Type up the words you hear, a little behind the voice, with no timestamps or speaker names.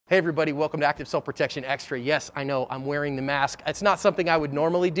Hey everybody, welcome to Active Self-Protection Extra. Yes, I know I'm wearing the mask. It's not something I would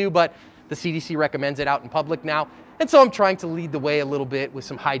normally do, but the CDC recommends it out in public now. And so I'm trying to lead the way a little bit with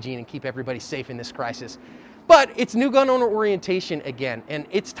some hygiene and keep everybody safe in this crisis. But it's new gun owner orientation again, and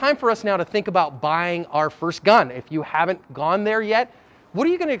it's time for us now to think about buying our first gun. If you haven't gone there yet, what are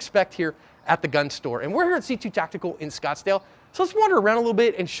you gonna expect here at the gun store? And we're here at C2 Tactical in Scottsdale. So let's wander around a little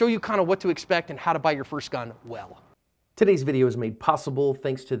bit and show you kind of what to expect and how to buy your first gun well. Today's video is made possible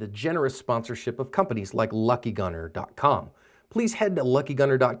thanks to the generous sponsorship of companies like LuckyGunner.com. Please head to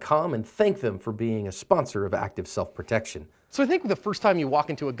LuckyGunner.com and thank them for being a sponsor of Active Self-Protection. So I think the first time you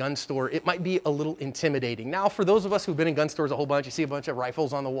walk into a gun store, it might be a little intimidating. Now, for those of us who've been in gun stores a whole bunch, you see a bunch of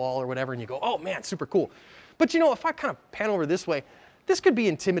rifles on the wall or whatever, and you go, oh man, super cool. But you know, if I kind of pan over this way, this could be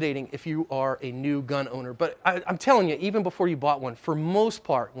intimidating if you are a new gun owner. But I'm telling you, even before you bought one, for most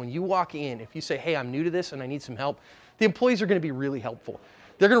part, when you walk in, if you say, hey, I'm new to this and I need some help, the employees are going to be really helpful.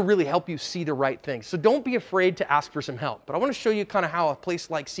 They're going to really help you see the right things. So don't be afraid to ask for some help. But I want to show you kind of how a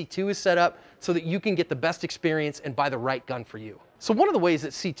place like C2 is set up so that you can get the best experience and buy the right gun for you. So one of the ways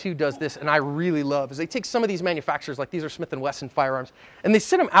that C2 does this, and I really love, is they take some of these manufacturers, like these are Smith & Wesson firearms, and they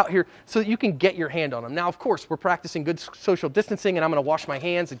sit them out here so that you can get your hand on them. Now, of course, we're practicing good social distancing, and I'm going to wash my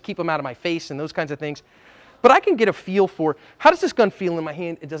hands and keep them out of my face and those kinds of things. But I can get a feel for, how does this gun feel in my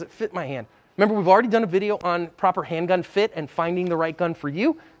hand, and does it fit my hand? Remember, we've already done a video on proper handgun fit and finding the right gun for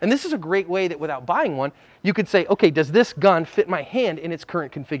you. And this is a great way that without buying one, you could say, okay, does this gun fit my hand in its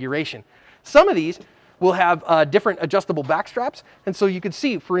current configuration? Some of these will have different adjustable back straps. And so you could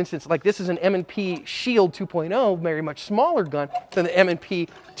see, for instance, like this is an M&P Shield 2.0, very much smaller gun than the M&P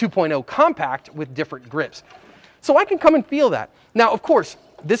 2.0 Compact with different grips. So I can come and feel that. Now, of course,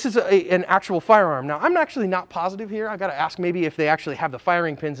 this is an actual firearm. Now, I'm actually not positive here. I got to ask maybe if they actually have the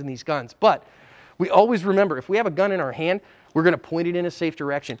firing pins in these guns. But we always remember, if we have a gun in our hand, we're going to point it in a safe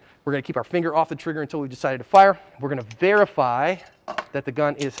direction. We're going to keep our finger off the trigger until we've decided to fire. We're going to verify that the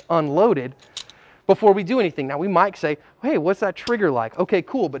gun is unloaded before we do anything. Now, we might say, hey, what's that trigger like? Okay,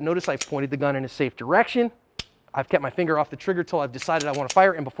 cool. But notice I pointed the gun in a safe direction. I've kept my finger off the trigger until I've decided I want to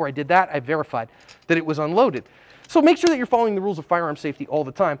fire. And before I did that, I verified that it was unloaded. So make sure that you're following the rules of firearm safety all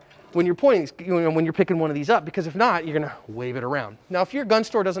the time when you're pointing, when you're picking one of these up, because if not, you're gonna wave it around. Now, if your gun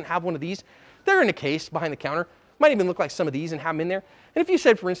store doesn't have one of these, they're in a case behind the counter. Might even look like some of these and have them in there. And if you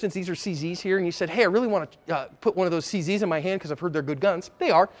said, for instance, these are CZs here, and you said, hey, I really want to put one of those CZs in my hand because I've heard they're good guns,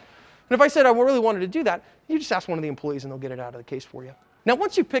 they are. And if I said I really wanted to do that, you just ask one of the employees and they'll get it out of the case for you. Now,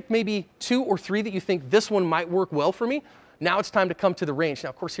 once you've picked maybe 2 or 3 that you think this one might work well for me, now it's time to come to the range. Now,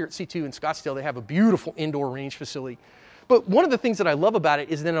 of course, here at C2 in Scottsdale, they have a beautiful indoor range facility. But one of the things that I love about it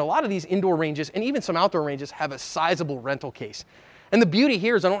is that in a lot of these indoor ranges and even some outdoor ranges have a sizable rental case. And the beauty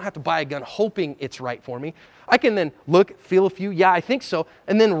here is I don't have to buy a gun hoping it's right for me. I can then look, feel a few, yeah, I think so,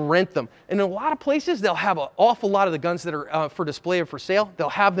 and then rent them. And in a lot of places, they'll have an awful lot of the guns that are for display or for sale. They'll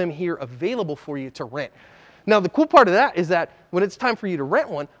have them here available for you to rent. Now, the cool part of that is that when it's time for you to rent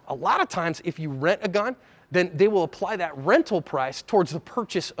one, a lot of times if you rent a gun, then they will apply that rental price towards the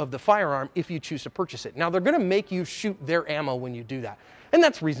purchase of the firearm if you choose to purchase it. Now, they're going to make you shoot their ammo when you do that. And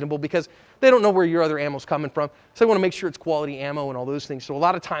that's reasonable because they don't know where your other ammo's coming from. So they want to make sure it's quality ammo and all those things. So a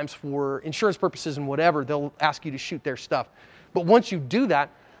lot of times for insurance purposes and whatever, they'll ask you to shoot their stuff. But once you do that,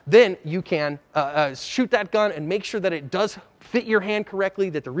 then you can shoot that gun and make sure that it does fit your hand correctly,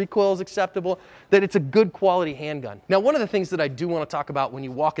 that the recoil is acceptable, that it's a good quality handgun. Now, one of the things that I do want to talk about when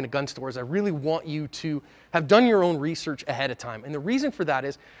you walk into gun stores, I really want you to have done your own research ahead of time. And the reason for that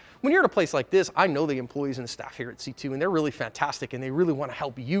is, when you're at a place like this, I know the employees and the staff here at C2, and they're really fantastic, and they really want to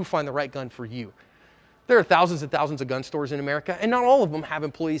help you find the right gun for you. There are thousands and thousands of gun stores in America, and not all of them have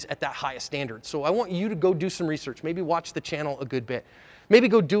employees at that highest standard. So I want you to go do some research, maybe watch the channel a good bit. Maybe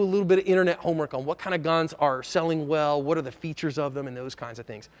go do a little bit of internet homework on what kind of guns are selling well, what are the features of them, and those kinds of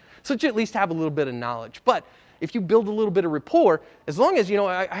things. So that you at least have a little bit of knowledge. But if you build a little bit of rapport, as long as,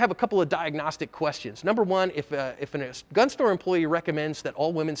 I have a couple of diagnostic questions. Number one, if a gun store employee recommends that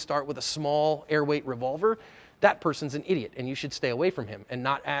all women start with a small airweight revolver, that person's an idiot, and you should stay away from him and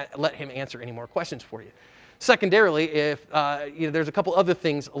not let him answer any more questions for you. Secondarily, if there's a couple other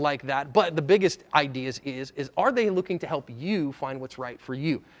things like that, but the biggest ideas is are they looking to help you find what's right for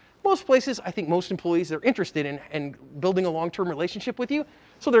you? Most places, I think most employees, are interested in building a long-term relationship with you,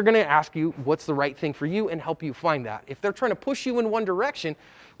 so they're going to ask you what's the right thing for you and help you find that. If they're trying to push you in one direction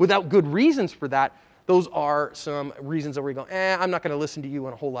without good reasons for that, those are some reasons that we go, I'm not going to listen to you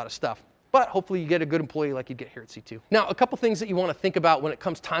on a whole lot of stuff. but hopefully you get a good employee like you get here at C2. Now, a couple things that you want to think about when it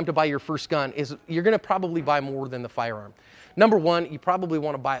comes time to buy your first gun is you're going to probably buy more than the firearm. Number one, you probably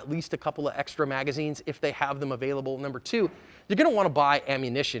want to buy at least a couple of extra magazines if they have them available. Number two, you're going to want to buy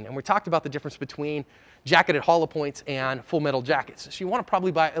ammunition. And we talked about the difference between jacketed hollow points and full metal jackets. So you want to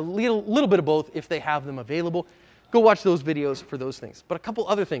probably buy a little bit of both if they have them available. Go watch those videos for those things. But a couple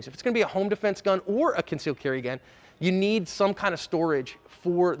other things. If it's going to be a home defense gun or a concealed carry gun, you need some kind of storage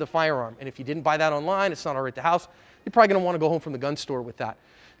for the firearm. And if you didn't buy that online, it's not already at the house, you're probably going to want to go home from the gun store with that.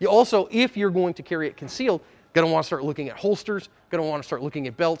 You also, if you're going to carry it concealed, going to want to start looking at holsters, going to want to start looking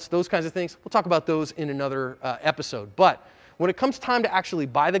at belts, those kinds of things. We'll talk about those in another episode. But when it comes time to actually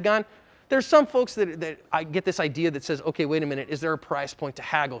buy the gun, there's some folks that I get this idea that says, okay, wait a minute, is there a price point to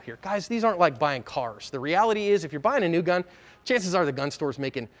haggle here? Guys, these aren't like buying cars. The reality is if you're buying a new gun, chances are the gun store's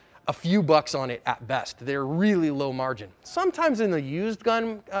making a few bucks on it at best. They're really low margin. Sometimes in the used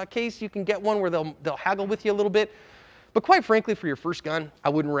gun case, you can get one where they'll haggle with you a little bit. But quite frankly, for your first gun, I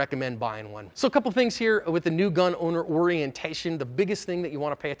wouldn't recommend buying one. So a couple things here with the new gun owner orientation. The biggest thing that you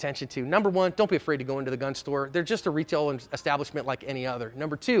want to pay attention to. Number one, don't be afraid to go into the gun store. They're just a retail establishment like any other.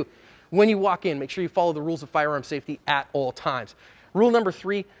 Number two, when you walk in, make sure you follow the rules of firearm safety at all times. Rule number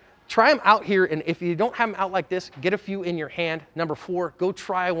three, try them out here, and if you don't have them out like this, get a few in your hand. Number four, go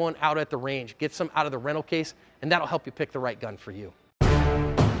try one out at the range. Get some out of the rental case, and that'll help you pick the right gun for you.